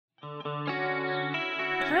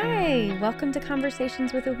Hi, welcome to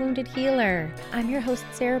Conversations with a Wounded Healer. I'm your host,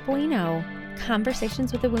 Sarah Bueno.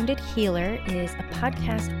 Conversations with a Wounded Healer is a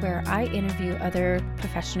podcast where I interview other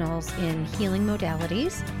professionals in healing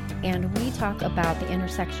modalities, and we talk about the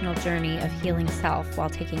intersectional journey of healing self while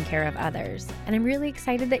taking care of others. And I'm really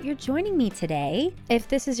excited that you're joining me today. If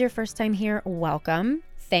this is your first time here, welcome.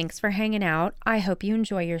 Thanks for hanging out. I hope you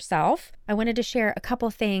enjoy yourself. I wanted to share a couple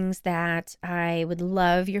things that I would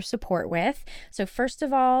love your support with. So first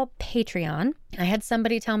of all, Patreon. I had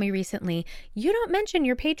somebody tell me recently, you don't mention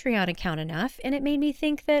your Patreon account enough, and it made me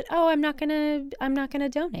think that, I'm not gonna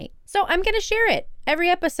donate. So I'm gonna share it every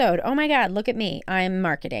episode. Oh my God, look at me. I'm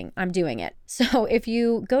marketing. I'm doing it. So if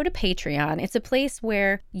you go to Patreon, it's a place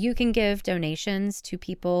where you can give donations to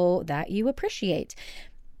people that you appreciate.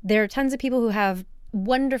 There are tons of people who have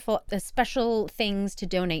wonderful, special things to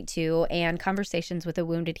donate to, and Conversations with a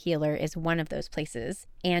Wounded Healer is one of those places.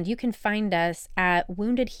 And you can find us at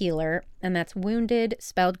Wounded Healer, and that's wounded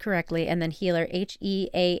spelled correctly, and then healer,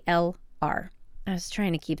 H-E-A-L-R. I was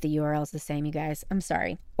trying to keep the URLs the same, you guys. I'm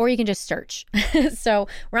sorry. Or you can just search. So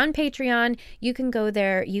we're on Patreon. You can go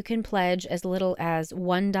there. You can pledge as little as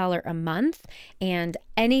 $1 a month. And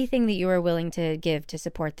anything that you are willing to give to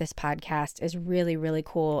support this podcast is really, really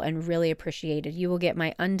cool and really appreciated. You will get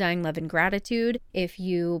my undying love and gratitude. If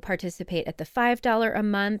you participate at the $5 a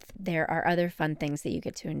month, there are other fun things that you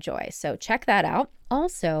get to enjoy. So check that out.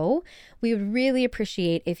 Also, we would really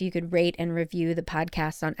appreciate if you could rate and review the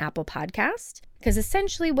podcast on Apple Podcast, because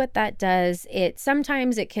essentially what that does,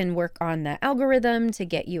 sometimes it can work on the algorithm to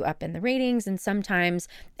get you up in the ratings, and sometimes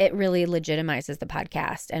it really legitimizes the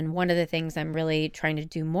podcast. And one of the things I'm really trying to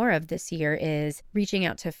do more of this year is reaching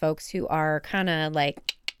out to folks who are kind of like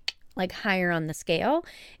higher on the scale.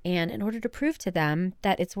 And in order to prove to them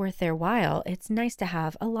that it's worth their while, it's nice to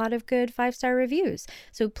have a lot of good 5-star reviews.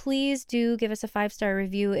 So please do give us a 5-star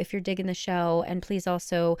review if you're digging the show. And please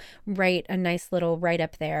also write a nice little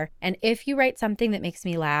write-up there. And if you write something that makes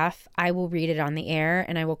me laugh, I will read it on the air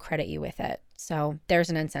and I will credit you with it. So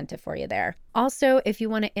there's an incentive for you there. Also, if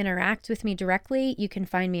you want to interact with me directly, you can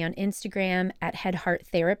find me on Instagram at Head Heart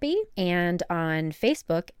Therapy and on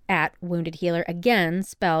Facebook at Wounded Healer, again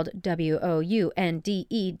spelled WOUNDEDHEALR.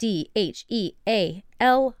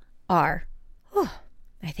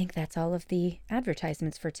 I think that's all of the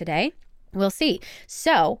advertisements for today. We'll see.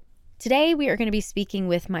 So today we are going to be speaking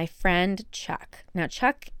with my friend Chuck. Now,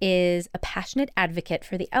 Chuck is a passionate advocate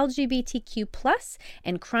for the LGBTQ+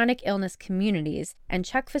 and chronic illness communities, and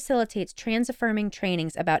Chuck facilitates trans-affirming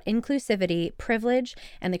trainings about inclusivity, privilege,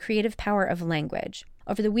 and the creative power of language.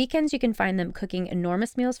 Over the weekends, you can find them cooking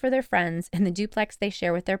enormous meals for their friends in the duplex they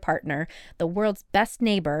share with their partner, the world's best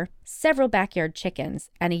neighbor, several backyard chickens,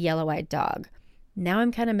 and a yellow-eyed dog. Now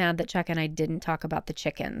I'm kind of mad that Chuck and I didn't talk about the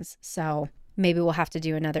chickens, so maybe we'll have to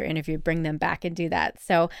do another interview, bring them back and do that.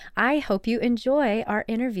 So I hope you enjoy our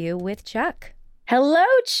interview with Chuck. Hello,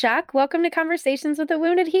 Chuck. Welcome to Conversations with a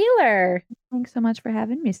Wounded Healer. Thanks so much for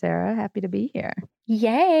having me, Sarah. Happy to be here.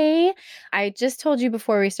 Yay. I just told you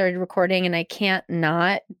before we started recording, and I can't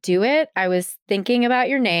not do it. I was thinking about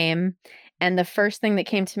your name, and the first thing that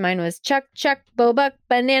came to mind was Chuck, Bobuck,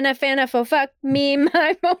 Banana, Fana, Fo Fuck, Me,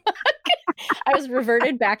 My, Mo. I was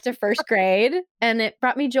reverted back to first grade, and it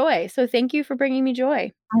brought me joy. So thank you for bringing me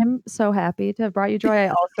joy. I'm so happy to have brought you joy. I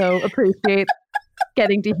also appreciate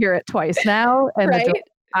getting to hear it twice now, and Right? the joy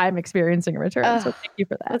I'm experiencing in return. So thank you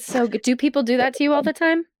for that. That's so good. Do people do that to you all the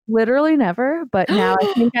time? Literally never, but now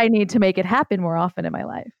I think I need to make it happen more often in my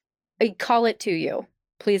life. Call it to you.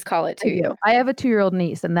 Please call it to you. I have a 2-year-old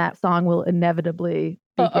niece, and that song will inevitably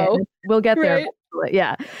begin. We'll get there. Right?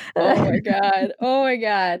 Yeah. Oh my God. Oh my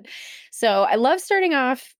God. So I love starting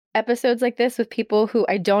off episodes like this with people who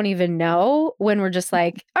I don't even know, when we're just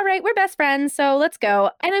like, all right, we're best friends, so let's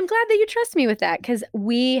go. And I'm glad that you trust me with that, because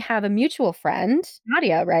we have a mutual friend,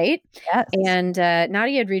 Nadia, right? Yes. And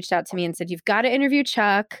Nadia had reached out to me and said, you've got to interview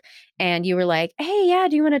Chuck. And you were like, hey, yeah,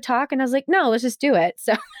 do you want to talk? And I was like, no, let's just do it.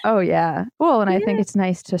 So, oh, yeah. Well, and I think it's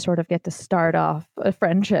nice to sort of get to start off a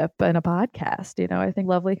friendship and a podcast. You know, I think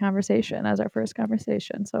lovely conversation as our first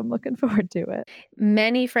conversation. So I'm looking forward to it.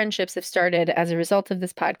 Many friendships have started as a result of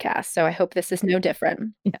this podcast. So I hope this is no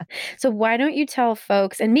different. Yeah. So why don't you tell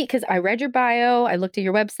folks and me, because I read your bio, I looked at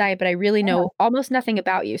your website, but I really know almost nothing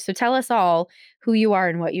about you. So tell us all who you are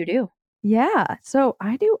and what you do. Yeah. So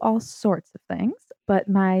I do all sorts of things. But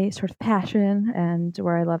my sort of passion and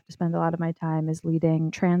where I love to spend a lot of my time is leading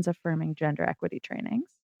trans-affirming gender equity trainings.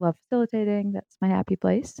 Love facilitating. That's my happy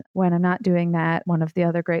place. When I'm not doing that, one of the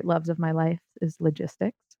other great loves of my life is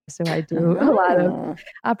logistics. So I do a lot of Oh.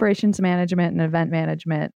 operations management and event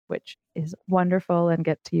management, which is wonderful, and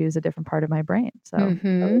get to use a different part of my brain. So it's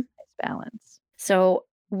Mhm. always a nice balance. So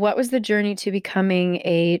what was the journey to becoming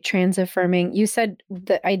a trans affirming? You said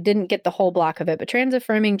that I didn't get the whole block of it, but trans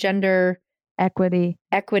affirming gender Equity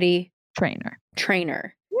equity trainer.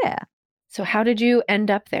 trainer. Yeah. So how did you end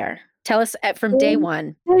up there? Tell us from day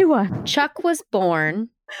one. Day one. Chuck was born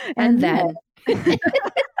and then.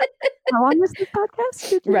 How long was this podcast?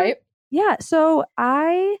 Did you know? Right. Yeah. So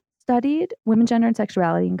I studied women, gender, and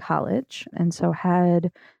sexuality in college, and so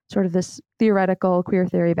had sort of this theoretical queer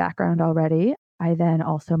theory background already. I then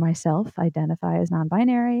also myself identify as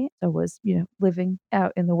non-binary, so was, living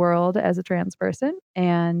out in the world as a trans person.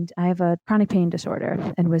 And I have a chronic pain disorder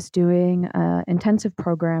and was doing an intensive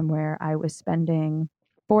program where I was spending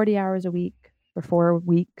 40 hours a week for 4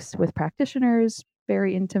 weeks with practitioners,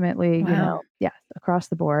 very intimately, Wow. across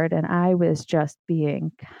the board. And I was just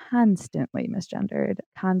being constantly misgendered,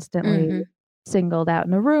 constantly Mhm. singled out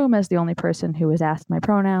in a room as the only person who was asked my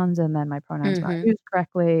pronouns, and then my pronouns not Mhm. used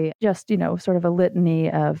correctly. Just, sort of a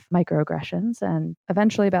litany of microaggressions. And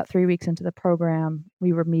eventually, about 3 weeks into the program,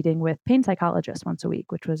 we were meeting with pain psychologists once a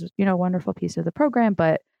week, which was, a wonderful piece of the program.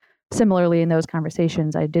 But similarly, in those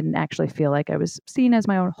conversations, I didn't actually feel like I was seen as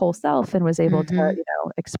my own whole self and was able to, Mhm.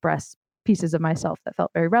 express pieces of myself that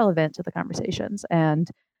felt very relevant to the conversations,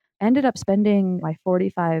 and ended up spending my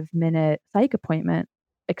 45-minute psych appointment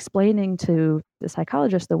explaining to the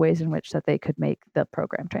psychologist the ways in which that they could make the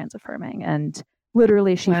program trans affirming. And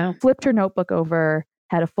literally she Wow. flipped her notebook over,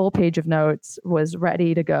 had a full page of notes, was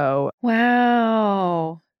ready to go.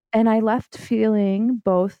 Wow. And I left feeling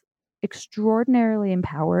both extraordinarily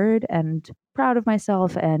empowered and proud of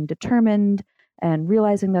myself and determined, and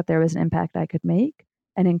realizing that there was an impact I could make,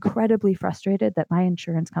 and incredibly frustrated that my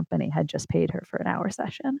insurance company had just paid her for an hour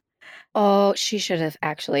session. Oh, she should have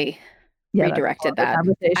actually Yeah, that's a whole redirected other that.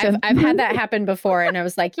 conversation. I've had that happen before, and I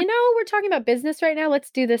was like, we're talking about business right now. Let's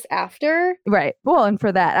do this after. Right. Well, and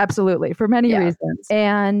for that, absolutely, for many Yeah. reasons.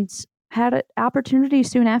 And had an opportunity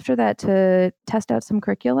soon after that to test out some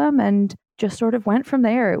curriculum, and just sort of went from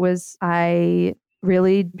there. I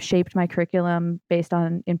really shaped my curriculum based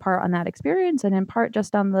on, in part, on that experience, and in part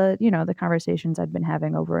just on the conversations I'd been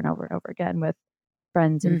having over and over and over again with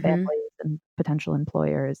friends and Mhm. families and potential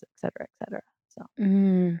employers, et cetera, et cetera.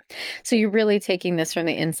 So. So you're really taking this from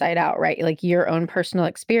the inside out, right? Like your own personal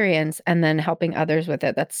experience and then helping others with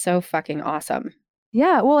it. That's so fucking awesome.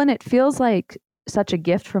 Yeah, well, and it feels like such a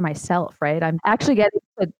gift for myself, right? I'm actually getting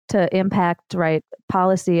to impact, right,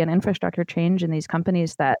 policy and infrastructure change in these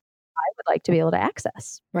companies that I would like to be able to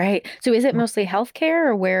access. Right. So is it mostly healthcare,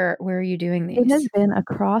 or where are you doing It has these? been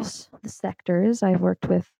across the sectors. I've worked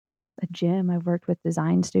with a gym, I've worked with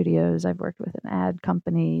design studios, I've worked with an ad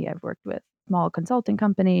company, I've worked with small consulting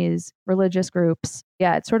companies, religious groups.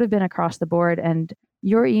 Yeah, it's sort of been across the board. And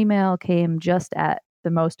your email came just at the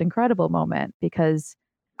most incredible moment, because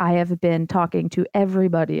I have been talking to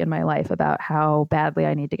everybody in my life about how badly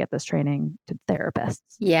I need to get this training to therapists.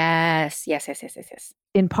 Yes. Yes, yes, yes, yes, yes.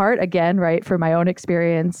 In part, again, right, for my own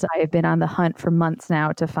experience, I have been on the hunt for months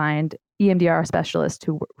now to find EMDR specialist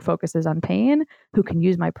who focuses on pain, who can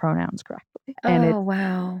use my pronouns correctly. And Oh,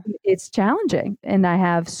 wow. it's challenging. And I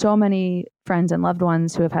have so many friends and loved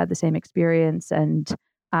ones who have had the same experience. And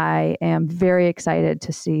I am very excited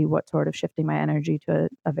to see what sort of shifting my energy to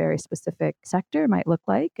a very specific sector might look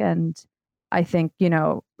like. And I think,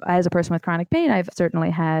 as a person with chronic pain, I've certainly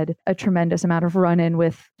had a tremendous amount of run in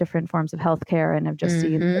with different forms of healthcare, and have just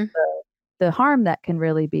seen the harm that can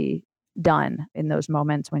really be done in those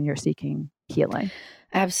moments when you're seeking healing.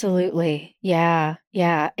 Absolutely. Yeah.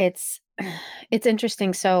 Yeah. It's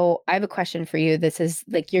interesting. So I have a question for you. This is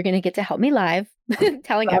like, you're going to get to help me live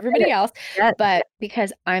telling everybody else, Yes. but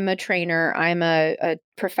because I'm a trainer, I'm a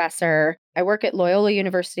professor, I work at Loyola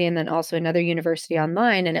University and then also another university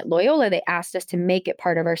online. And at Loyola, they asked us to make it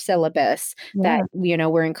part of our syllabus that,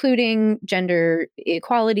 we're including gender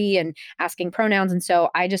equality and asking pronouns. And so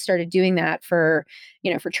I just started doing that for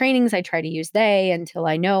trainings. I try to use they until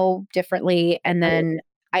I know differently. And then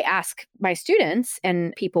I ask my students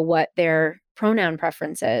and people what their pronoun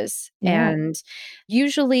preference is. Yeah. And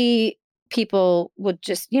usually people would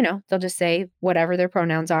just, they'll just say whatever their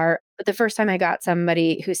pronouns are. But the first time I got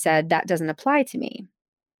somebody who said that doesn't apply to me.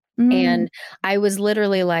 And I was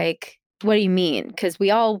literally like, what do you mean? Because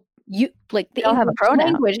we all the all have a English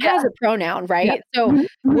pronoun. language has a pronoun, right? Yeah. So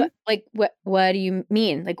Mhm. what do you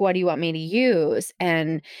mean? Like, what do you want me to use?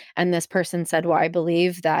 And this person said, well, I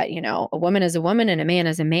believe that, a woman is a woman and a man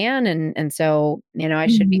is a man. And so, I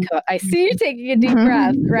should be, I see you taking a deep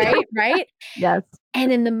breath, right? Right. Yes.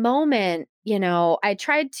 And in the moment, I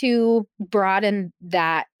tried to broaden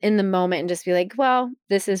that in the moment and just be like, well,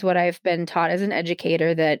 this is what I've been taught as an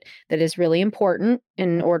educator that is really important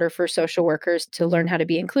in order for social workers to learn how to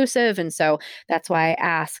be inclusive. And so that's why I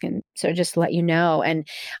ask. And so just to let you know. And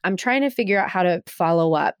I'm trying to figure out how to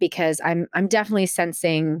follow up because I'm definitely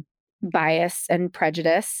sensing bias and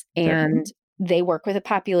prejudice. And they work with a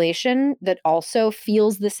population that also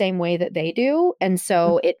feels the same way that they do. And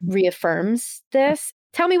so it reaffirms this.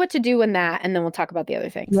 Tell me what to do in that, and then we'll talk about the other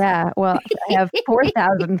things. Yeah. Well, I have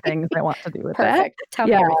 4,000 things I want to do with that. Perfect. Tell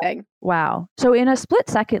me everything. Wow. So in a split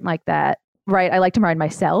second like that, right, I like to remind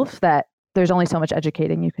myself that there's only so much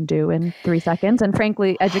educating you can do in 3 seconds. And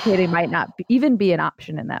frankly, educating might not even be an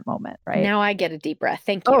option in that moment, right? Now I get a deep breath.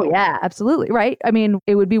 Thank you. Oh, yeah, absolutely. Right. I mean,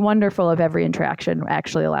 it would be wonderful if every interaction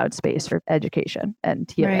actually allowed space for education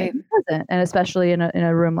and healing. Right. It doesn't. And especially in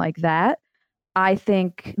a room like that, I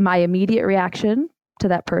think my immediate reaction to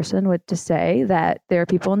that person would to say that there are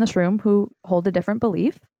people in this room who hold a different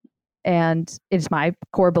belief. And it's my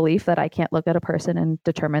core belief that I can't look at a person and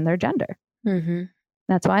determine their gender. Mm-hmm.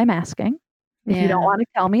 That's why I'm asking. If you don't want to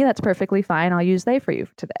tell me, that's perfectly fine. I'll use they for you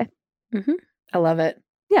today. Mm-hmm. I love it.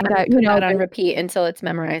 Yeah. Put that on repeat until it's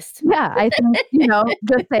memorized. Yeah. I think,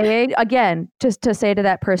 just saying, again, just to say to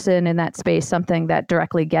that person in that space, something that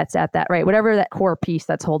directly gets at that, right? Whatever that core piece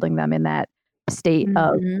that's holding them in that state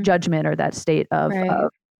of judgment or that state of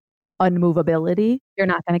unmovability, you're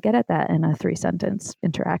not going to get at that in a 3-sentence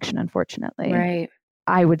interaction, unfortunately. Right.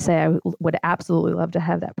 I would say I would absolutely love to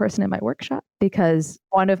have that person in my workshop, because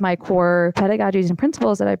one of my core pedagogies and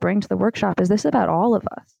principles that I bring to the workshop is this about all of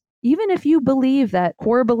us. Even if you believe that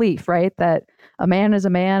core belief, right, that a man is a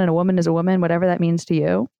man and a woman is a woman, whatever that means to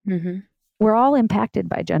you, we're all impacted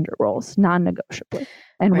by gender roles, non-negotiably.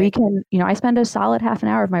 And we can, I spend a solid half an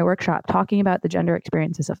hour of my workshop talking about the gender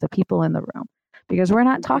experiences of the people in the room, because we're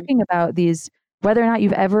not talking about these, whether or not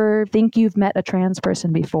you've ever think you've met a trans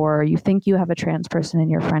person before, or you think you have a trans person in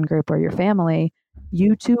your friend group or your family,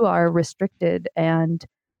 you too are restricted and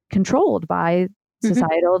controlled by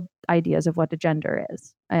societal ideas of what a gender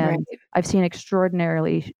is. And I've seen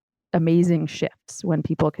extraordinarily amazing shifts when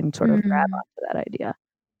people can sort of grab onto that idea.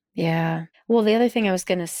 Yeah. Well, the other thing I was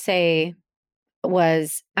going to say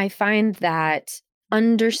was I find that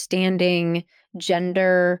understanding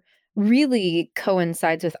gender really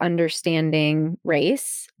coincides with understanding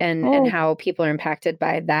race and how people are impacted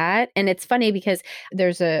by that. And it's funny because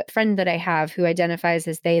there's a friend that I have who identifies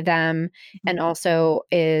as they, them, and also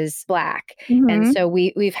is Black. And so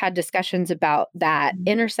we've had discussions about that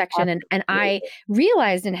intersection. And I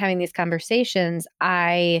realized in having these conversations,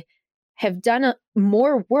 I have done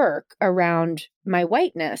more work around my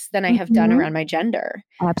whiteness than I have done around my gender.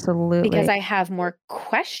 Absolutely. Because I have more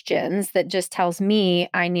questions that just tells me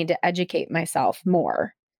I need to educate myself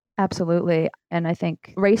more. Absolutely. And I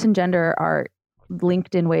think race and gender are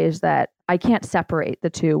linked in ways that I can't separate the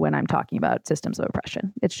two when I'm talking about systems of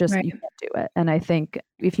oppression. It's just, you can't do it. And I think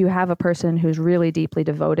if you have a person who's really deeply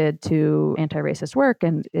devoted to anti-racist work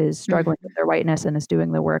and is struggling with their whiteness and is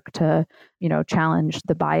doing the work to, challenge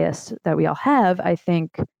the bias that we all have, I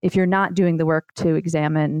think if you're not doing the work to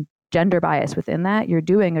examine gender bias within that, you're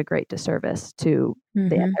doing a great disservice to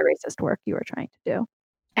the anti-racist work you are trying to do.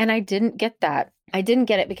 And I didn't get that. I didn't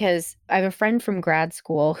get it because I have a friend from grad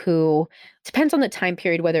school who depends on the time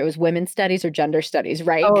period, whether it was women's studies or gender studies,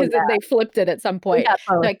 right? Because they flipped it at some point.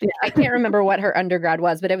 So I can't remember what her undergrad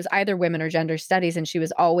was, but it was either women or gender studies. And she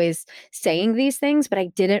was always saying these things, but I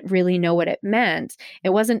didn't really know what it meant. It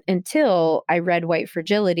wasn't until I read White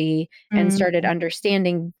Fragility and started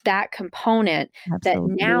understanding that component that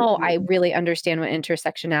now I really understand what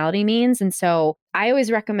intersectionality means. And so I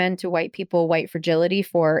always recommend to white people White Fragility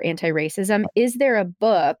for anti-racism. Is there a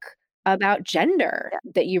book about gender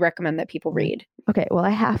that you recommend that people read? Okay, well, I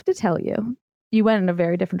have to tell you, you went in a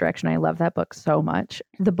very different direction. I love that book so much.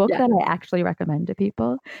 The book that I actually recommend to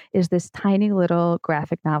people is this tiny little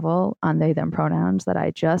graphic novel on they, them pronouns that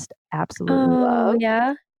I just absolutely love.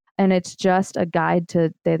 Yeah. And it's just a guide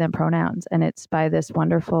to they, them pronouns. And it's by this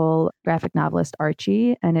wonderful graphic novelist,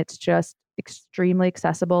 Archie. And it's just extremely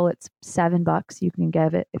accessible. It's $7. You can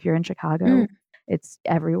get it if you're in Chicago. It's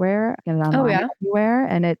everywhere. Get it online everywhere.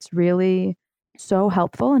 And it's really so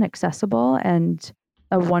helpful and accessible and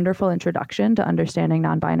a wonderful introduction to understanding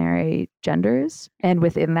non-binary genders. And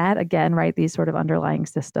within that, again, right, these sort of underlying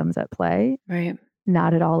systems at play. Right.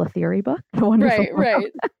 Not at all a theory book.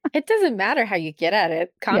 Right. It doesn't matter how you get at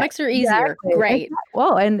it. Comics are easier. Exactly. Great.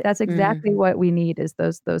 Well, and that's exactly what we need is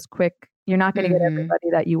those quick, you're not going to get everybody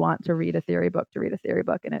that you want to read a theory book to read a theory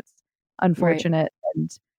book. And it's unfortunate.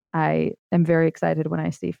 And I am very excited when I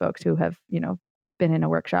see folks who have, been in a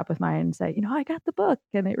workshop with mine and say, I got the book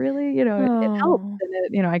and it really, it helped. Oh,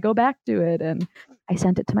 And I go back to it and I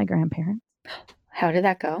sent it to my grandparents. how did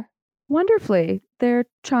that go? Wonderfully. They're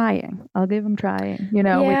trying. I'll give them trying,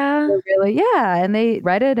 Yeah. really, and they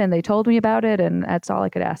read it and they told me about it and that's all I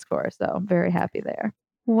could ask for. So I'm very happy there.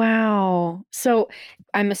 Wow. So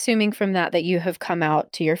I'm assuming from that you have come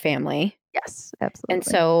out to your family. Yes, absolutely. And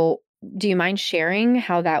so do you mind sharing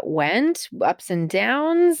how that went? Ups and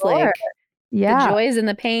downs, Sure. the joys and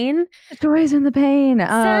the pain? The joys and the pain.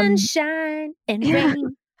 Sunshine and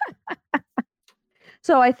rain.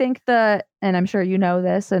 So I think and I'm sure you know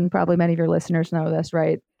this, and probably many of your listeners know this,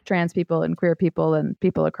 right? Trans people and queer people and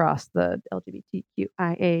people across the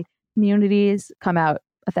LGBTQIA communities come out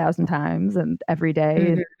 1,000 times and every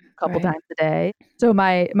day, and a couple times a day. So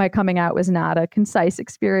my coming out was not a concise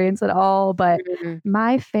experience at all, but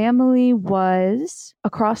my family was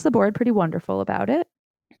across the board pretty wonderful about it.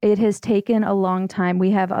 It has taken a long time. We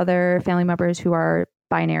have other family members who are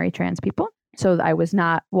binary trans people. So I was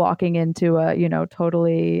not walking into a,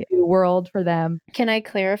 totally new world for them. Can I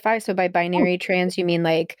clarify? So by binary trans, you mean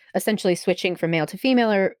essentially switching from male to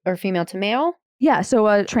female or female to male? Yeah. So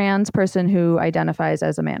a trans person who identifies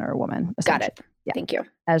as a man or a woman. Got it. Yeah. Thank you.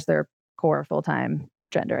 As their core full-time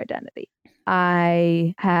gender identity.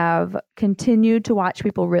 I have continued to watch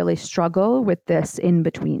people really struggle with this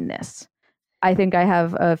in-betweenness. I think I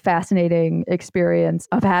have a fascinating experience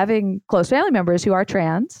of having close family members who are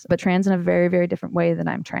trans, but trans in a very, very different way than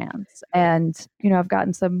I'm trans. And, I've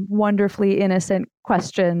gotten some wonderfully innocent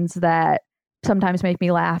questions that sometimes make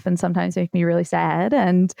me laugh and sometimes make me really sad.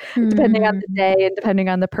 And depending on the day and depending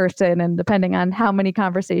on the person and depending on how many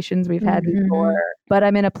conversations we've had before. But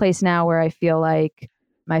I'm in a place now where I feel like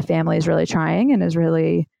my family is really trying and is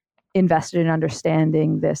really invested in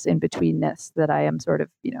understanding this in-betweenness that I am sort of,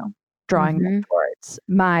 drawing them towards.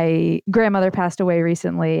 My grandmother passed away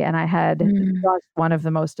recently, and I had one of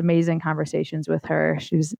the most amazing conversations with her.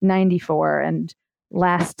 She was 94, and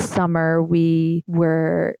last summer we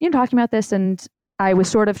were talking about this, and I was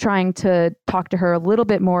sort of trying to talk to her a little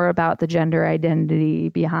bit more about the gender identity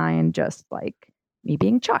behind just me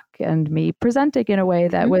being Chuck and me presenting in a way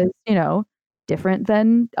that was, different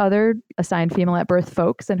than other assigned female at birth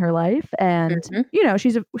folks in her life. And,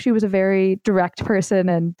 she was a very direct person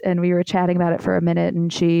and we were chatting about it for a minute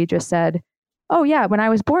and she just said, oh yeah, when I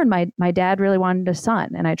was born, my dad really wanted a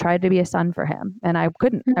son and I tried to be a son for him and I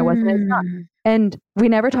couldn't, I wasn't his son. And we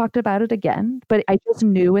never talked about it again, but I just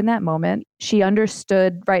knew in that moment, she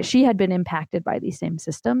understood, right? She had been impacted by these same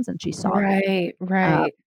systems and she saw it.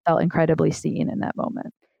 Right. Felt incredibly seen in that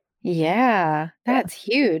moment. Yeah, that's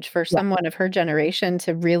huge for someone of her generation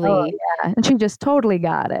to really. And she just totally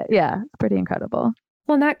got it. Yeah, pretty incredible.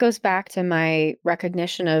 Well, and that goes back to my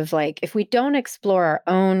recognition of if we don't explore our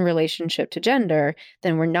own relationship to gender,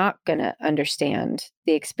 then we're not going to understand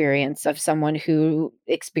the experience of someone who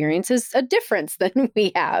experiences a difference than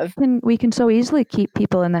we have. And we can so easily keep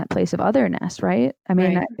people in that place of otherness, right? I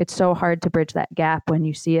mean, It's so hard to bridge that gap when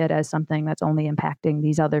you see it as something that's only impacting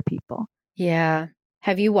these other people. Yeah.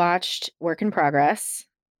 Have you watched Work in Progress?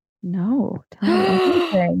 No. Tell me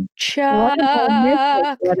anything. Chuck,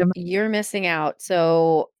 you're missing out.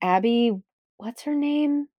 So Abby, what's her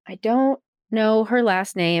name? I don't know her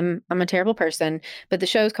last name. I'm a terrible person, but the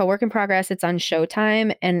show is called Work in Progress. It's on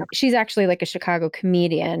Showtime. And she's actually a Chicago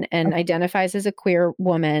comedian and identifies as a queer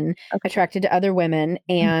woman attracted to other women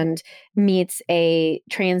and meets a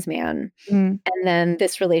trans man. And then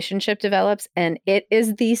this relationship develops and it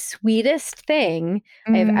is the sweetest thing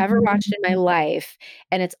I've ever watched in my life.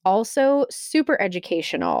 And it's also super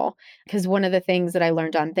educational because one of the things that I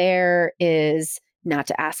learned on there is not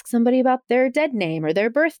to ask somebody about their dead name or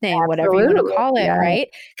their birth name, whatever you want to call it, right?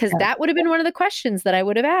 Because that would have been one of the questions that I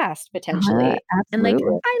would have asked potentially. And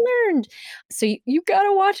I learned. So you got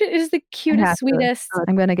to watch it. It is the cutest, sweetest.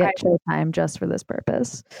 I'm going to get Showtime just for this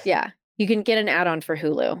purpose. Yeah. You can get an add-on for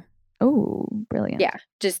Hulu. Oh, brilliant. Yeah.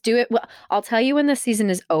 Just do it. Well, I'll tell you when the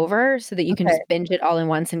season is over so that you can just binge it all in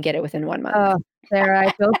once and get it within 1 month. Oh, Sarah,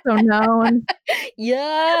 I feel so known.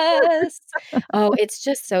 Yes. Oh, it's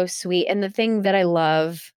just so sweet. And the thing that I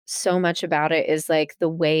love so much about it is the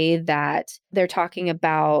way that they're talking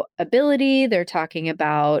about ability, they're talking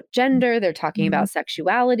about gender, they're talking about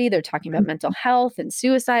sexuality, they're talking about mental health and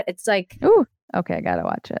suicide. It's ooh, okay, I gotta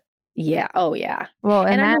watch it. Yeah. Oh, yeah. Well,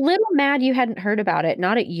 and I'm a little mad you hadn't heard about it.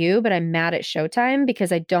 Not at you, but I'm mad at Showtime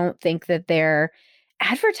because I don't think that they're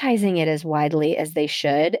advertising it as widely as they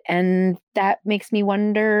should. And that makes me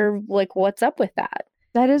wonder, what's up with that?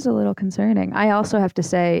 That is a little concerning. I also have to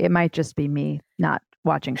say it might just be me not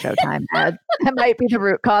watching Showtime ads. That might be the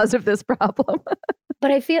root cause of this problem.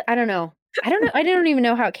 But I don't know. I don't know. I don't even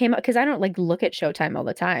know how it came up because I don't like look at Showtime all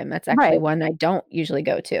the time. That's actually Right. one I don't usually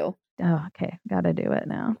go to. Oh, okay. Gotta do it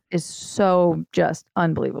now. It's so just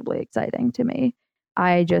unbelievably exciting to me.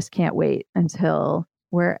 I just can't wait until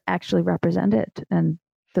we're actually represented and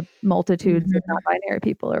the multitudes of Mhm. non-binary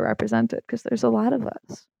people are represented because there's a lot of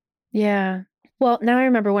us. Yeah. Well, now I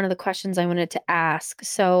remember one of the questions I wanted to ask.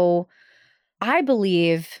 So I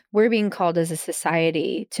believe we're being called as a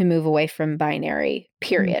society to move away from binary,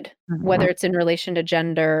 period, whether Mhm. it's in relation to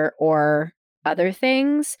gender or other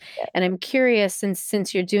things. And I'm curious,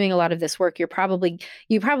 since you're doing a lot of this work, you probably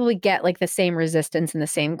get like the same resistance and the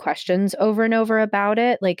same questions over and over about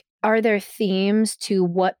it. Like, are there themes to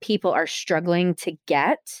what people are struggling to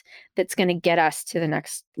get that's going to get us to the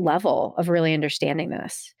next level of really understanding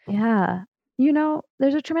this? Yeah.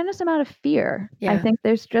 There's a tremendous amount of fear. I Yeah. think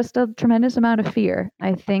there's just a tremendous amount of fear.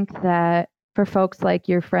 I think that for folks like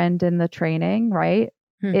your friend in the training, right?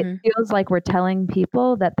 It Hmm. feels like we're telling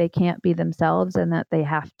people that they can't be themselves and that they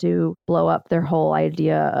have to blow up their whole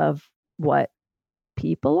idea of what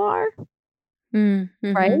people are, right?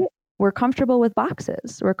 Mm-hmm. We're comfortable with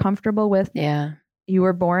boxes. We're comfortable with Yeah. you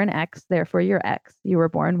were born X, therefore you're X. You were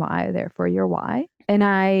born Y, therefore you're Y. And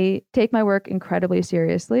I take my work incredibly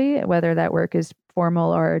seriously, whether that work is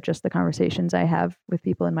formal or just the conversations I have with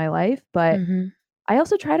people in my life. But Hmm. I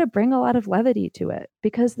also try to bring a lot of levity to it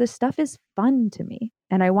because this stuff is fun to me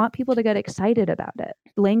and I want people to get excited about it.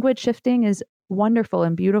 Language shifting is wonderful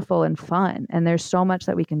and beautiful and fun. And there's so much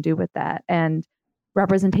that we can do with that. And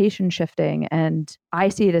representation shifting. And I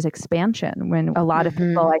see it as expansion when a lot of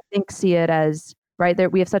people, Hmm. I think, see it as right there.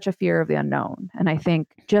 We have such a fear of the unknown. And I think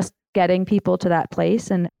just getting people to that place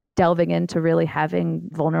and delving into really having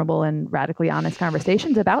vulnerable and radically honest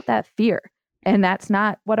conversations about that fear. And that's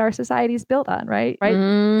not what our society is built on, right? Right.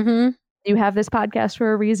 Hmm. You have this podcast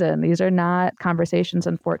for a reason. These are not conversations,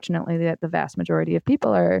 unfortunately, that the vast majority of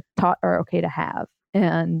people are taught are okay to have.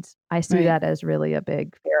 And I see Right. that as really a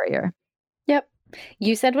big barrier. Yep.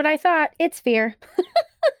 You said what I thought. It's fear.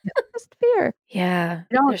 Just fear. Yeah.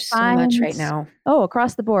 I don't There's so much find right now.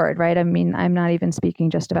 across the board, right? I mean, I'm not even speaking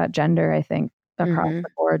just about gender. I think across Hmm. the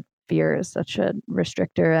board, fear is such a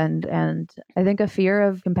restrictor and I think a fear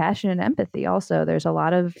of compassion and empathy also. There's a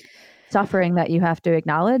lot of suffering that you have to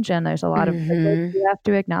acknowledge and there's a lot of privilege Hmm. you have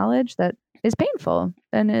to acknowledge that is painful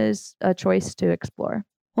and is a choice to explore.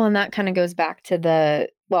 Well, and that kind of goes back to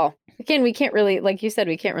well, again, we can't really, like you said,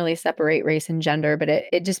 we can't really separate race and gender, but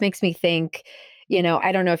it just makes me think,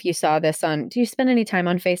 I don't know if you saw this do you spend any time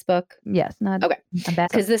on Facebook? Yes, not Okay. a bad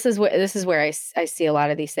Because this is where I see a lot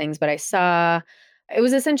of these things, but it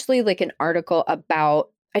was essentially like an article about,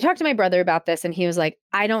 I talked to my brother about this and he was like,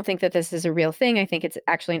 I don't think that this is a real thing. I think it's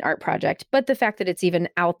actually an art project, but the fact that it's even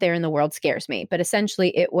out there in the world scares me. But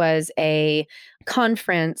essentially it was a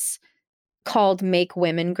conference called Make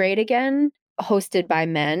Women Great Again, hosted by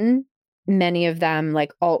men, many of them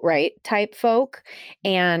like alt-right type folk.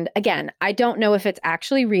 And again, I don't know if it's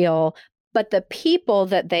actually real, but the people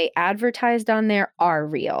that they advertised on there are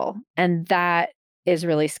real. And that is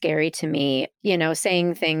really scary to me,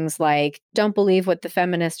 saying things like, don't believe what the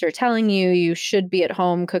feminists are telling you. You should be at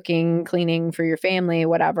home cooking, cleaning for your family,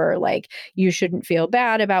 whatever. Like, you shouldn't feel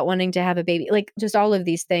bad about wanting to have a baby. Like, just all of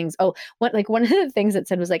these things. Oh, one of the things it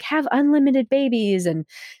said was like, have unlimited babies. And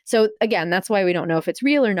so again, that's why we don't know if it's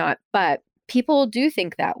real or not. But people do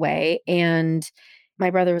think that way. And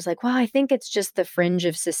my brother was like, well, I think it's just the fringe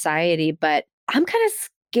of society, but I'm kind of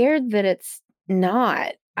scared that it's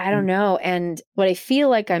not. I don't know. And what I feel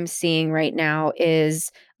like I'm seeing right now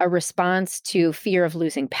is a response to fear of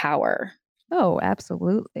losing power. Oh,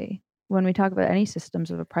 absolutely. When we talk about any systems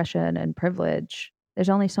of oppression and privilege, there's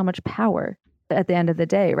only so much power at the end of the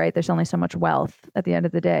day, right? There's only so much wealth at the end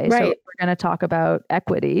of the day. So if Right. we're going to talk about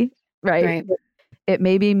equity, right? Right. It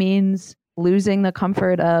maybe means losing the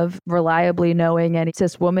comfort of reliably knowing any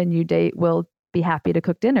cis woman you date will be happy to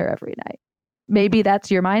cook dinner every night. Maybe that's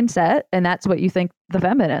your mindset and that's what you think the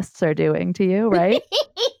feminists are doing to you, right?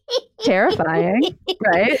 Terrifying,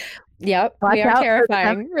 right? Yep. Watch We are out for the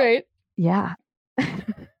terrifying. Right. yeah.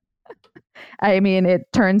 I mean, it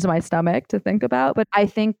turns my stomach to think about, but I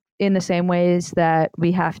think in the same ways that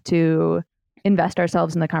we have to invest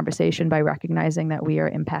ourselves in the conversation by recognizing that we are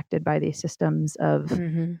impacted by these systems of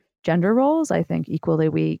Hmm. gender roles, I think equally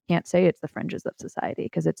we can't say it's the fringes of society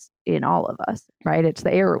because it's in all of us, right? It's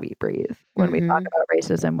the air we breathe. When we talk Hmm. about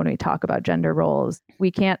racism, when we talk about gender roles,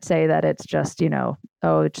 we can't say that it's just,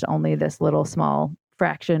 it's only this little small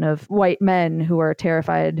fraction of white men who are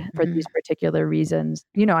terrified for these particular reasons.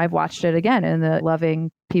 I've watched it again in the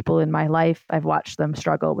loving people in my life. I've watched them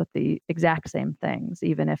struggle with the exact same things,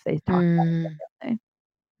 even if they talk about it differently.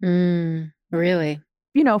 Really?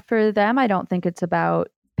 For them, I don't think it's about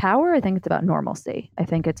power. I think it's about normalcy. I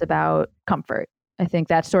think it's about comfort. I think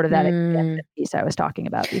that's sort of that expansion piece I was talking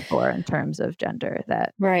about before in terms of gender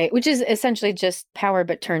that. Right. Which is essentially just power,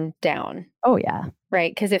 but turned down. Oh, yeah.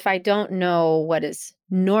 Right. Because if I don't know what is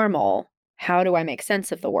normal, how do I make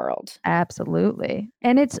sense of the world? Absolutely.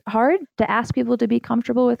 And it's hard to ask people to be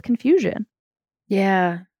comfortable with confusion.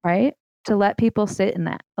 Yeah. Right. To let people sit in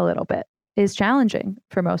that a little bit is challenging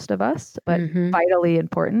for most of us, but vitally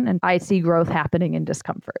important. And I see growth happening in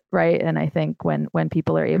discomfort. Right. And I think when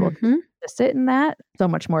people are able to sit in that, so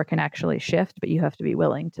much more can actually shift, but you have to be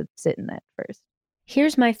willing to sit in it first.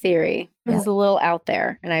 Here's my theory. This is a little out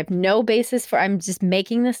there and I have no basis I'm just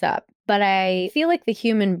making this up, but I feel like the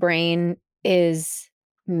human brain is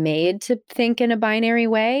made to think in a binary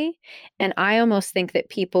way. And I almost think that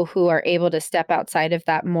people who are able to step outside of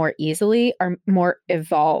that more easily are more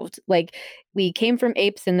evolved. Like we came from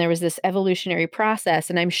apes and there was this evolutionary process.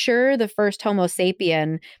 And I'm sure the first Homo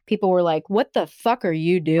sapien, people were like, what the fuck are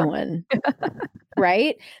you doing?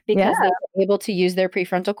 Right? Because they were able to use their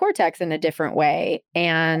prefrontal cortex in a different way.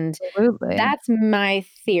 And that's my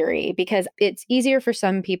theory, because it's easier for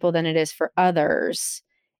some people than it is for others.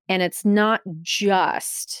 And it's not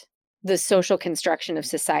just the social construction of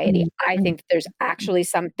society. I think there's actually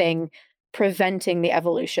something preventing the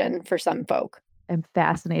evolution for some folk. I'm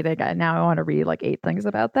fascinated. Now I want to read like 8 things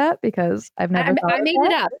about that because I've never thought I made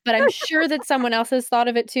it up, but I'm sure that someone else has thought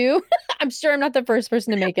of it too. I'm sure I'm not the first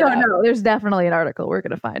person to make it up. No, there's definitely an article we're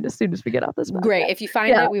going to find as soon as we get off this podcast. Great. If you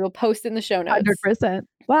find it, we will post in the show notes. 100%.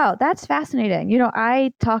 Wow, that's fascinating.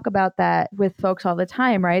 I talk about that with folks all the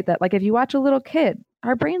time, right? That like if you watch a little kid,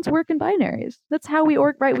 our brains work in binaries. That's how we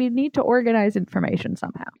right? We need to organize information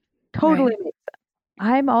somehow. Totally makes sense.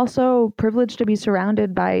 I'm also privileged to be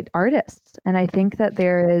surrounded by artists. And I think that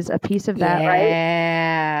there is a piece of that, right?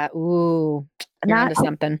 Yeah. Ooh. You're onto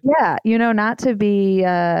something. Yeah. Not to be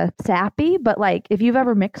sappy, but like if you've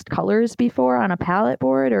ever mixed colors before on a palette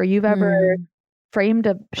board, or you've ever framed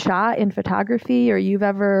a shot in photography, or you've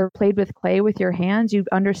ever played with clay with your hands, you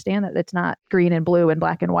understand that it's not green and blue and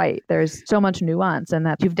black and white. There's so much nuance, and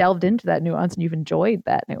that you've delved into that nuance and you've enjoyed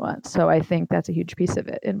that nuance. So I think that's a huge piece of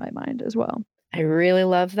it in my mind as well. I really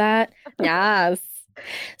love that. Yes.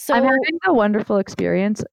 So I'm having a wonderful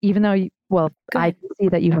experience, even though I can see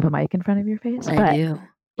that you have a mic in front of your face. I do.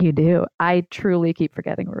 You do. I truly keep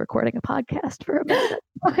forgetting we're recording a podcast for a minute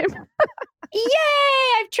at a time. Yay!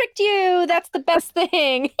 I've tricked you. That's the best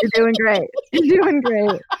thing. You're doing great. You're doing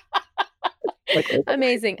great.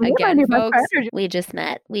 Amazing. Again, folks, we just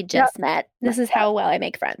met. This is how well I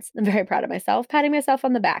make friends. I'm very proud of myself, patting myself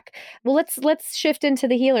on the back. Well, let's shift into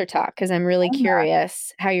the healer talk, because I'm really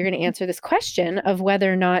curious how you're going to answer this question of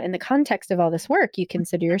whether or not, in the context of all this work, you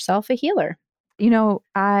consider yourself a healer.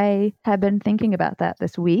 I have been thinking about that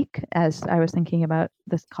this week as I was thinking about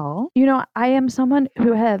this call. I am someone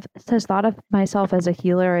who has thought of myself as a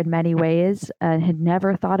healer in many ways and had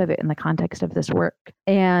never thought of it in the context of this work.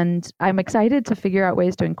 And I'm excited to figure out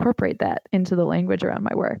ways to incorporate that into the language around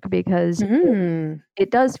my work, because it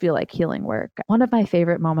does feel like healing work. One of my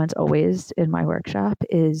favorite moments always in my workshop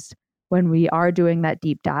is when we are doing that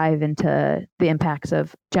deep dive into the impacts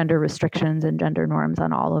of gender restrictions and gender norms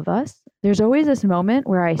on all of us. There's always this moment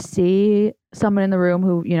where I see someone in the room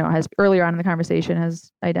who, has earlier on in the conversation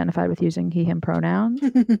has identified with using he, him pronouns.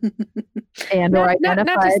 And or identified.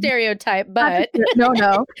 Not to stereotype, but.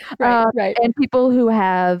 No. Right. And people who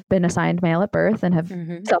have been assigned male at birth and have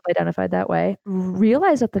self-identified that way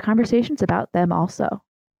realize that the conversation's about them also.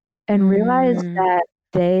 And realize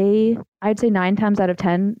that I'd say 9 times out of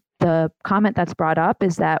 10, the comment that's brought up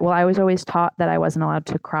is that, well, I was always taught that I wasn't allowed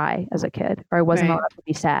to cry as a kid, or I wasn't allowed to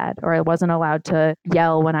be sad, or I wasn't allowed to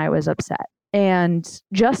yell when I was upset. And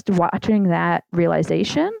just watching that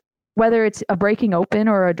realization, whether it's a breaking open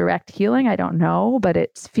or a direct healing, I don't know, but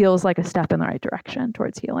it feels like a step in the right direction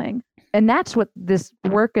towards healing. And that's what this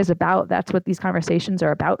work is about. That's what these conversations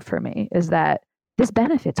are about for me, is that this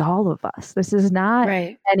benefits all of us. This is not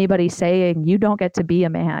anybody saying you don't get to be a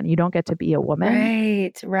man, you don't get to be a woman.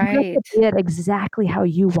 Right. You get to be it exactly how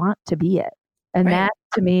you want to be it. And that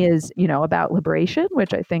to me is, about liberation,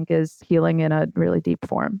 which I think is healing in a really deep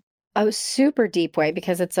form. A super deep way,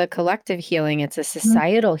 because it's a collective healing. It's a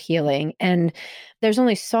societal healing. And there's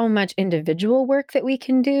only so much individual work that we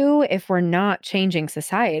can do if we're not changing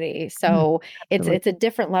society. So it's a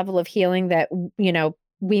different level of healing that,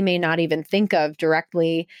 we may not even think of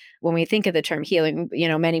directly when we think of the term healing.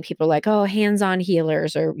 Many people are like, oh, hands-on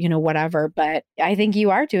healers or, whatever. But I think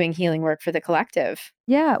you are doing healing work for the collective.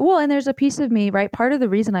 Yeah. Well, and there's a piece of me, right? Part of the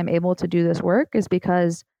reason I'm able to do this work is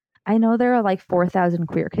because I know there are like 4,000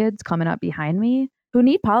 queer kids coming up behind me who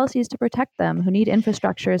need policies to protect them, who need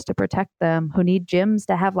infrastructures to protect them, who need gyms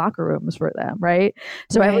to have locker rooms for them, right?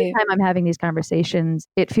 So every time I'm having these conversations,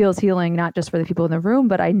 it feels healing, not just for the people in the room,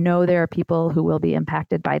 but I know there are people who will be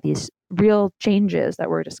impacted by these real changes that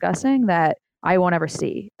we're discussing that I won't ever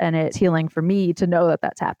see. And it's healing for me to know that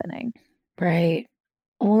that's happening. Right.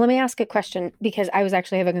 Well, let me ask a question, because I was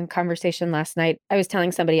actually having a conversation last night. I was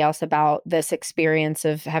telling somebody else about this experience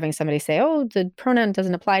of having somebody say, oh, the pronoun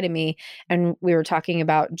doesn't apply to me. And we were talking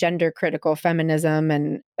about gender critical feminism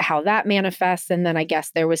and how that manifests. And then I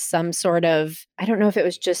guess there was some sort of, I don't know if it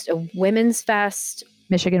was just a women's fest.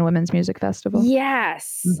 Michigan Women's Music Festival.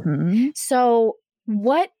 Yes. Mm-hmm. So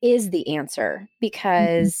what is the answer?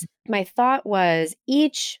 Because my thought was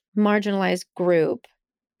each marginalized group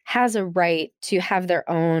has a right to have their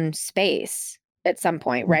own space at some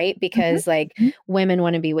point, right? Because like women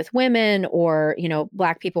want to be with women, or, you know,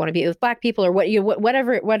 Black people want to be with Black people, or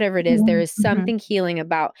whatever it is, there is something healing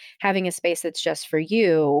about having a space that's just for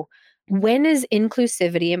you. When is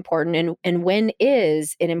inclusivity important, and when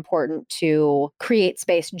is it important to create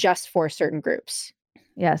space just for certain groups?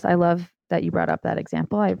 Yes, I love that you brought up that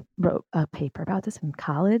example. I wrote a paper about this in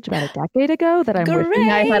college about a decade ago that I'm wishing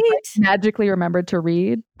I had like magically remembered to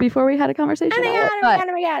read before we had a conversation. Oh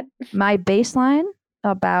my God. My baseline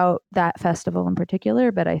about that festival in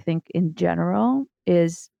particular, but I think in general,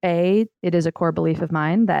 is it is a core belief of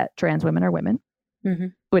mine that trans women are women,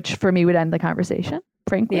 which for me would end the conversation,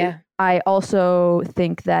 frankly. Yeah. I also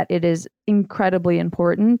think that it is incredibly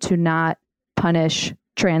important to not punish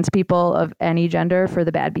trans people of any gender for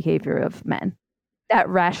the bad behavior of men. That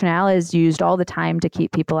rationale is used all the time to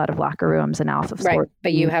keep people out of locker rooms and off of sports. Right,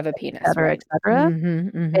 but you have a penis, et cetera, et cetera.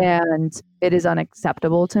 And it is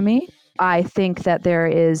unacceptable to me. I think that there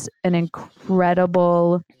is an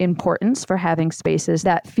incredible importance for having spaces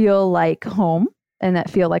that feel like home and that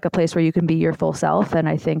feel like a place where you can be your full self. And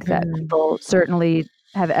I think that people certainly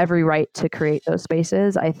have every right to create those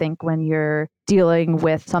spaces. I think when you're dealing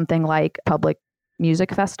with something like public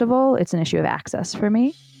music festival, it's an issue of access for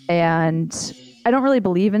me. And I don't really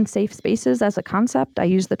believe in safe spaces as a concept. I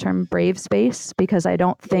use the term brave space because I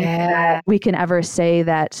don't think that we can ever say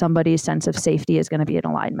that somebody's sense of safety is going to be in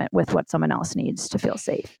alignment with what someone else needs to feel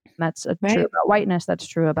safe. That's true about whiteness. That's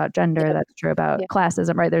true about gender. That's true about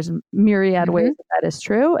classism, right? There's myriad ways that is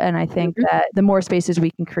true. And I think that the more spaces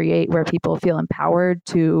we can create where people feel empowered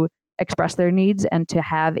to express their needs and to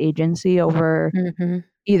have agency over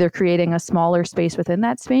either creating a smaller space within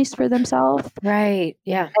that space for themselves. Right.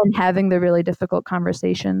 Yeah. And having the really difficult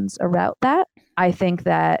conversations about that. I think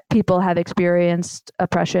that people have experienced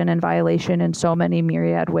oppression and violation in so many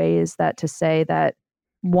myriad ways that to say that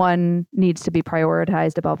one needs to be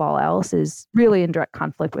prioritized above all else is really in direct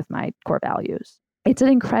conflict with my core values. It's an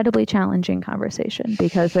incredibly challenging conversation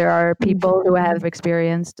because there are people who have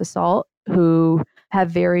experienced assault who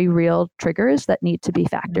have very real triggers that need to be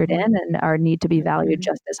factored in and need to be valued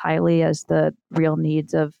just as highly as the real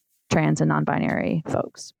needs of trans and non-binary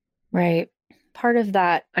folks. Right. Part of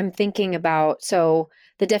that I'm thinking about, so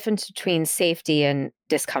the difference between safety and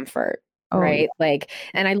discomfort, right? Like,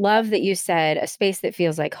 and I love that you said a space that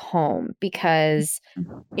feels like home, because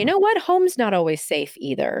you know what? Home's not always safe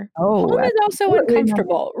either. Home is also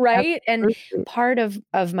uncomfortable, right? And part of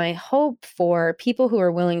my hope for people who are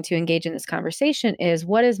willing to engage in this conversation is,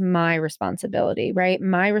 what is my responsibility, right?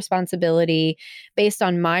 My responsibility based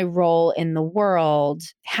on my role in the world.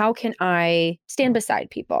 How can I stand beside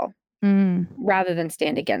people rather than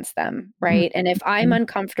stand against them, right? And if I'm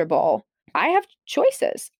uncomfortable, I have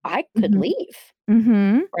choices. I could leave,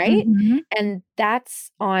 right? And that's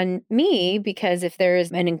on me, because if there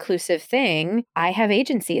is an inclusive thing, I have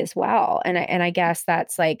agency as well. And I guess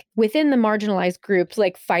that's like within the marginalized groups,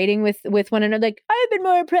 like fighting with one another, like, I've been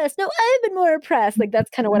more oppressed. No, I've been more oppressed. Like, that's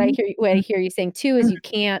kind of what I hear you saying too, is you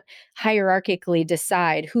can't hierarchically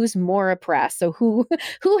decide who's more oppressed. So who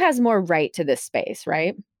has more right to this space,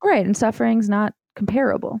 right? Right. And suffering's not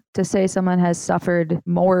comparable. To say someone has suffered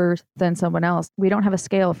more than someone else, we don't have a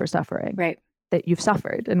scale for suffering. Right. That you've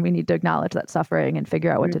suffered, and we need to acknowledge that suffering and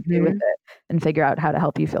figure out what to do with it and figure out how to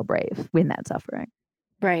help you feel brave in that suffering.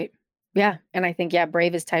 Right. Yeah. And I think,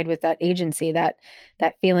 brave is tied with that agency, that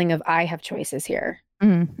feeling of I have choices here.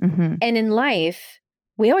 And in life,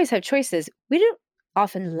 we always have choices. We don't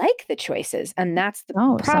often like the choices. And that's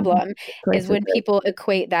the problem, is when people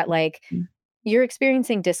equate that, like, you're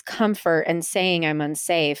experiencing discomfort and saying I'm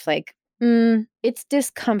unsafe. Like, it's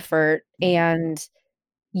discomfort, and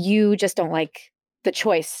you just don't like the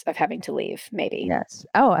choice of having to leave, maybe. Yes.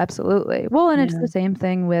 Oh, absolutely. Well, and it's the same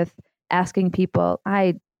thing with asking people.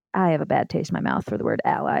 I I have a bad taste in my mouth for the word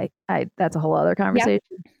ally. That's a whole other conversation.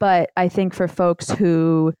 Yeah. But I think for folks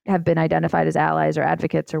who have been identified as allies or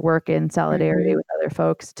advocates or work in solidarity with other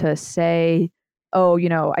folks to say, oh,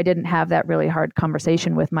 I didn't have that really hard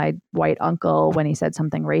conversation with my white uncle when he said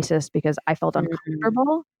something racist because I felt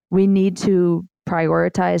uncomfortable. We need to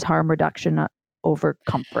prioritize harm reduction over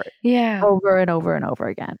comfort. Yeah. Over and over and over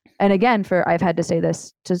again. And again, I've had to say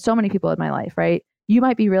this to so many people in my life, right? You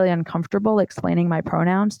might be really uncomfortable explaining my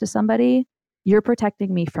pronouns to somebody. You're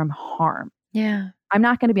protecting me from harm. Yeah. I'm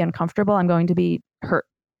not going to be uncomfortable. I'm going to be hurt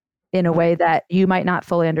in a way that you might not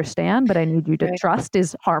fully understand, but I need you to trust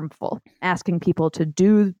is harmful. Asking people to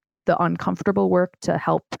do the uncomfortable work to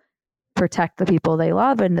help protect the people they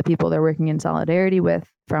love and the people they're working in solidarity with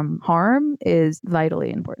from harm is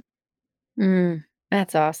vitally important.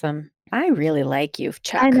 That's awesome. I really like you,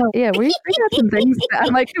 Chuck. I know. Yeah, we got some things.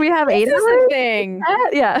 I'm like, do we have 8 This is a thing.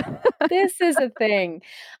 Yeah. This is a thing.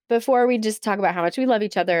 Before we just talk about how much we love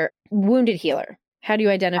each other, wounded healer. How do you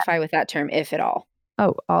identify with that term, if at all?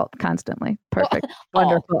 Oh, constantly. Perfect.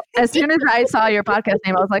 Wonderful. As soon as I saw your podcast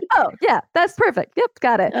name, I was like, oh yeah, that's perfect. Yep.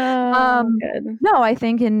 Got it. Good. No, I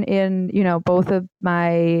think in both of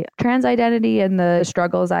my trans identity and the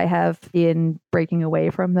struggles I have in breaking away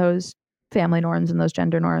from those family norms and those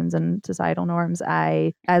gender norms and societal norms,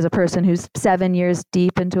 as a person who's 7 years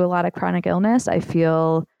deep into a lot of chronic illness, I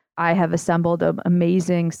feel I have assembled an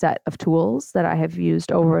amazing set of tools that I have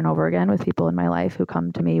used over and over again with people in my life who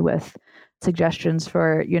come to me with suggestions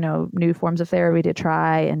for, new forms of therapy to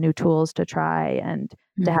try and new tools to try and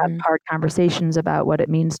to have hard conversations about what it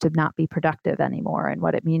means to not be productive anymore and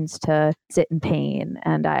what it means to sit in pain.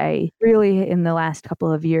 And I really, in the last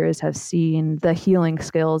couple of years, have seen the healing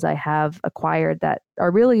skills I have acquired that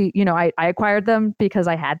are really, I acquired them because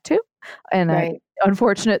I had to. And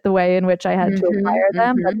unfortunate the way in which I had to acquire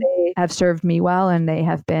them, but they have served me well. And they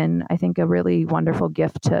have been, I think, a really wonderful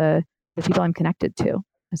gift to the people I'm connected to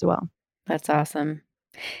as well. That's awesome.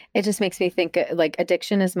 It just makes me think like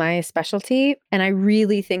addiction is my specialty. And I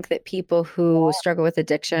really think that people who struggle with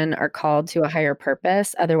addiction are called to a higher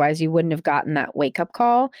purpose. Otherwise, you wouldn't have gotten that wake up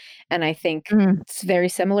call. And I think it's very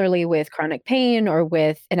similarly with chronic pain or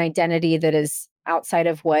with an identity that is outside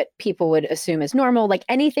of what people would assume is normal. Like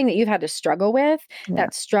anything that you've had to struggle with,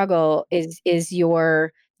 that struggle is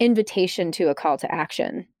your invitation to a call to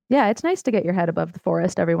action. Yeah, it's nice to get your head above the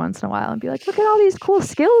forest every once in a while and be like, look at all these cool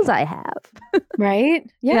skills I have. Right?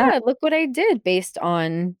 Yeah, look what I did based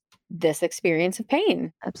on this experience of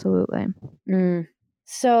pain. Absolutely.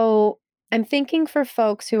 So I'm thinking for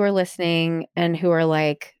folks who are listening and who are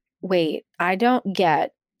like, wait, I don't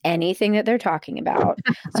get anything that they're talking about.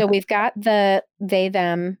 So we've got the they,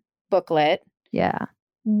 them booklet. Yeah.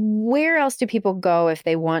 Where else do people go if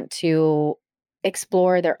they want to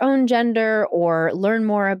explore their own gender or learn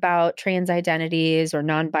more about trans identities or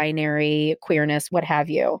non-binary queerness, what have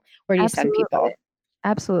you? Where do you send people?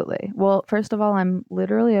 Absolutely. Well, first of all, I'm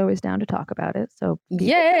literally always down to talk about it. So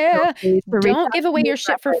don't give away your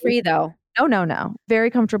shit for free though. No. Very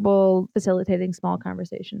comfortable facilitating small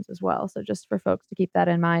conversations as well. So just for folks to keep that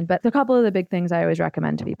in mind. But a couple of the big things I always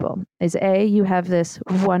recommend to people is you have this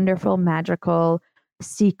wonderful, magical,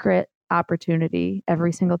 secret opportunity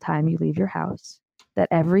every single time you leave your house that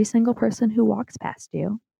every single person who walks past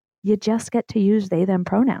you just get to use they, them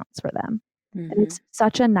pronouns for them. And it's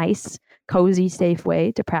such a nice, cozy, safe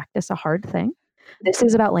way to practice a hard thing. This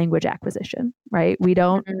is about language acquisition, right? We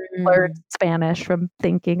don't learn Spanish from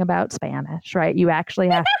thinking about Spanish, right? You actually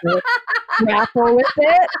have to grapple with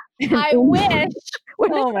it. I wish.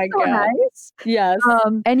 Oh my God. Nice. Yes.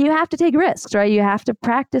 And you have to take risks, right? You have to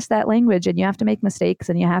practice that language and you have to make mistakes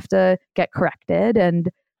and you have to get corrected, and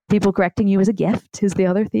people correcting you is a gift is the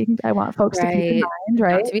other thing I want folks to keep in mind,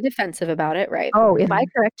 right? Not to be defensive about it, right? Oh, if I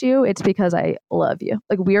correct you, it's because I love you.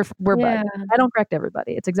 Like we're buds. I don't correct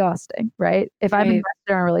everybody. It's exhausting, right? If I'm invested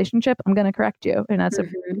in a relationship, I'm going to correct you, and that's a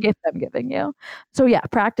gift I'm giving you. So yeah,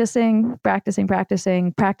 practicing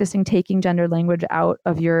taking gendered language out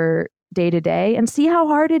of your day to day and see how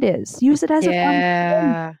hard it is. Use it as a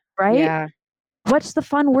fun thing, right? Yeah. What's the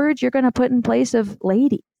fun word you're going to put in place of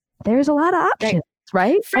lady? There's a lot of options.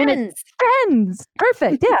 Right? Friends.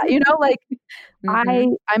 Perfect. Yeah.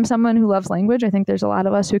 I'm someone who loves language. I think there's a lot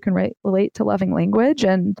of us who can relate to loving language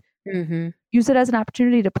and use it as an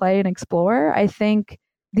opportunity to play and explore. I think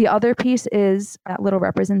the other piece is that little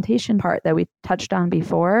representation part that we touched on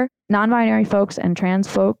before. Non-binary folks and trans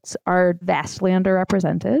folks are vastly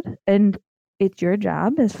underrepresented. And it's your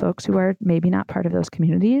job as folks who are maybe not part of those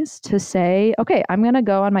communities to say, okay, I'm going to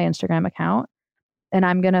go on my Instagram account and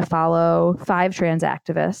I'm going to follow 5 trans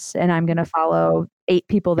activists, and I'm going to follow 8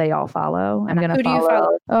 people they all follow. I'm going to Who do you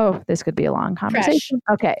follow? Oh, this could be a long conversation.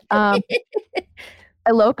 Okay.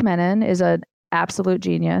 Alok Menon is an absolute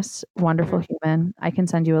genius, wonderful human. I can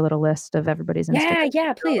send you a little list of everybody's Instagram.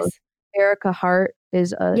 Yeah, please. Erica Hart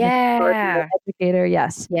is a educator.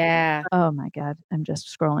 Yes. Yeah. Oh my God. I'm just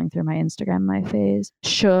scrolling through my Instagram, my phase.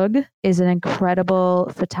 Shug is an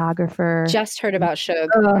incredible photographer. Just heard about Shug.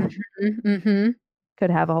 Could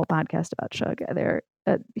have a whole podcast about Shug. They're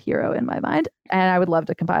a hero in my mind. And I would love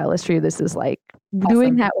to compile a list for you. This is like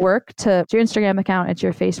doing that work to your Instagram account, it's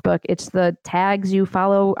your Facebook, it's the tags you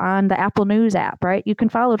follow on the Apple News app, right? You can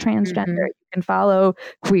follow transgender, you can follow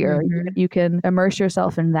queer, you can immerse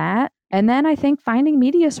yourself in that. And then I think finding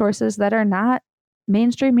media sources that are not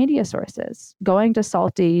mainstream media sources, going to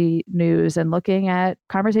Salty News and looking at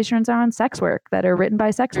conversations on sex work that are written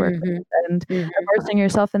by sex workers and immersing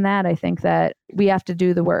yourself in that. I think that we have to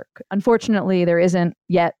do the work. Unfortunately, there isn't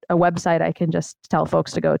yet a website I can just tell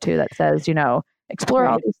folks to go to that says, explore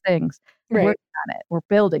all these things. We're working on it. We're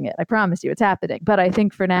building it. I promise you it's happening. But I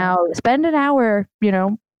think for now, spend an hour,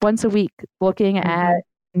 once a week looking at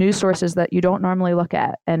news sources that you don't normally look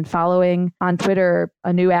at and following on Twitter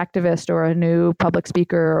a new activist or a new public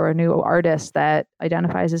speaker or a new artist that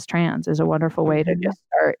identifies as trans is a wonderful way to just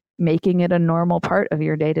start making it a normal part of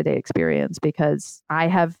your day-to-day experience, because I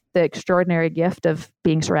have the extraordinary gift of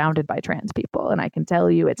being surrounded by trans people and I can tell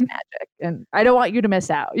you it's magic and I don't want you to miss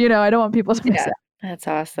out. I don't want people to miss out. That's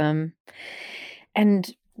awesome. And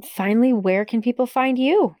finally, where can people find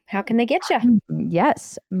you? How can they get you?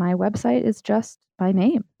 Yes, my website is just my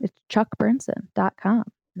name. It's chuckbernsen.com.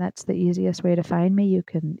 That's the easiest way to find me. You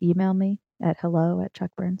can email me at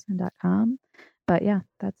hello@chuckbernsen.com. But yeah,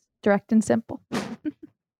 that's direct and simple.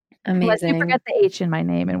 Amazing. Unless you forget the H in my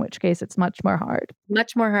name, in which case it's much more hard.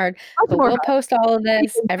 We'll post all of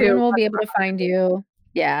this. Everyone will be able to find you.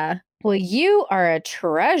 Yeah. Well, you are a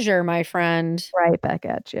treasure, my friend. Right back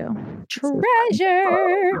at you.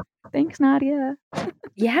 Treasure. Thanks, Nadia.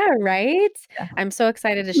 Yeah, right? Yeah. I'm so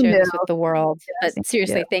excited to share this with the world. Yes, but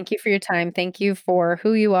seriously, thank you for your time. Thank you for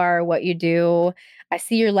who you are, what you do. I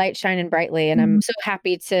see your light shining brightly, and I'm so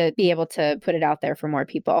happy to be able to put it out there for more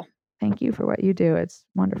people. Thank you for what you do. It's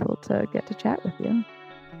wonderful to get to chat with you.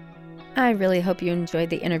 I really hope you enjoyed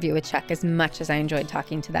the interview with Chuck as much as I enjoyed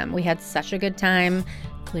talking to them. We had such a good time.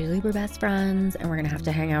 Clearly, we're best friends, and we're going to have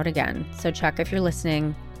to hang out again. So, Chuck, if you're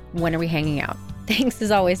listening, when are we hanging out? Thanks as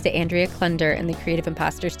always to Andrea Klunder and the Creative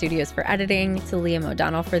Imposter Studios for editing, to Liam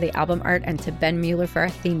O'Donnell for the album art, and to Ben Mueller for our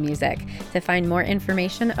theme music. To find more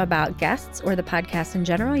information about guests or the podcast in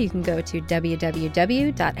general, you can go to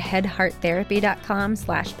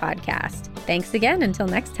www.headhearttherapy.com/podcast. Thanks again. Until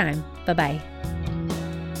next time. Bye-bye.